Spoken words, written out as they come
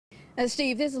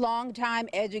Steve, this longtime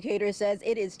educator says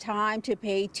it is time to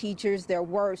pay teachers their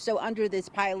worth. So under this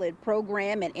pilot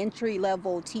program, an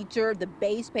entry-level teacher, the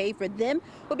base pay for them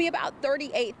would be about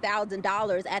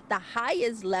 $38,000. At the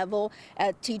highest level,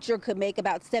 a teacher could make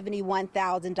about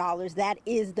 $71,000. That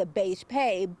is the base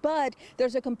pay. But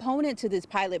there's a component to this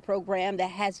pilot program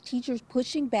that has teachers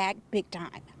pushing back big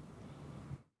time.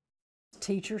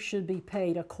 Teachers should be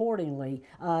paid accordingly.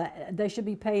 They should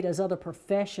be paid as other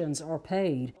professions are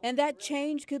paid. And that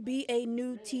change could be a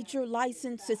new teacher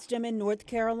license system in North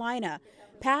Carolina.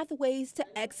 Pathways to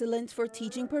Excellence for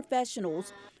Teaching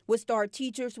Professionals would start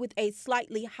teachers with a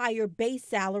slightly higher base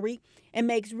salary and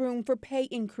makes room for pay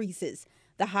increases.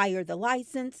 The higher the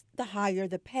license, the higher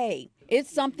the pay.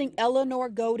 It's something Eleanor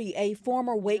Godey, a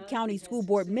former Wake County School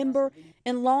Board member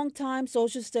and longtime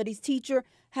social studies teacher,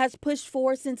 has pushed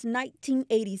for since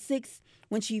 1986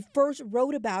 when she first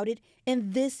wrote about it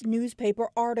in this newspaper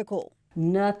article.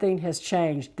 Nothing has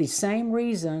changed. The same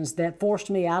reasons that forced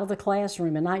me out of the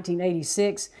classroom in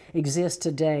 1986 exist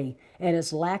today. And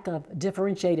it's lack of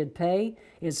differentiated pay,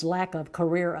 it's lack of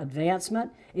career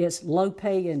advancement, it's low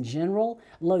pay in general,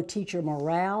 low teacher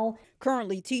morale.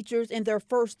 Currently, teachers in their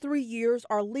first 3 years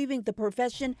are leaving the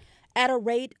profession at a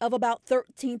rate of about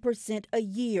 13% a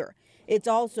year. It's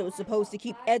also supposed to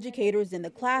keep educators in the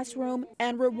classroom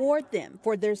and reward them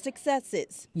for their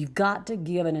successes. You've got to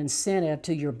give an incentive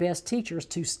to your best teachers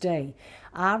to stay.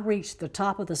 I reached the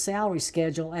top of the salary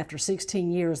schedule after 16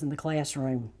 years in the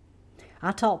classroom.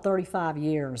 I taught 35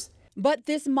 years. But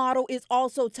this model is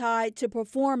also tied to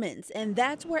performance, and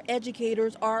that's where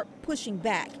educators are pushing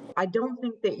back. I don't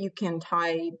think that you can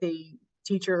tie the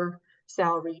teacher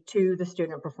salary to the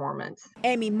student performance.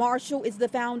 Amy Marshall is the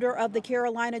founder of the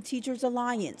Carolina Teachers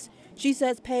Alliance. She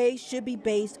says pay should be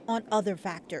based on other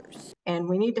factors. And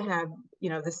we need to have,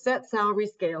 the set salary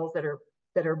scales that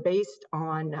are based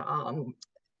on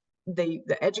the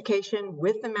education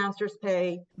with the master's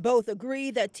pay. Both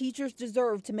agree that teachers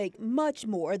deserve to make much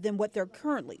more than what they're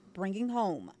currently bringing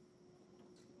home.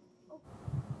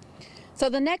 So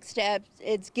the next step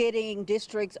is getting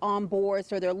districts on board.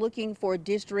 So they're looking for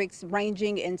districts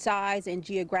ranging in size and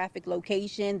geographic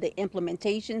location. The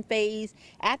implementation phase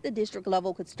at the district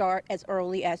level could start as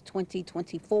early as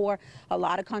 2024. A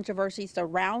lot of controversy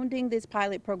surrounding this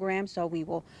pilot program, so we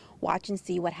will watch and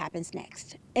see what happens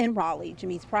next. In Raleigh,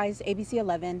 Jamise Price, ABC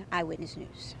 11 Eyewitness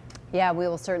News. Yeah, we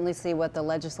will certainly see what the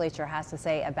legislature has to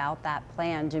say about that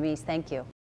plan. Jamise, thank you.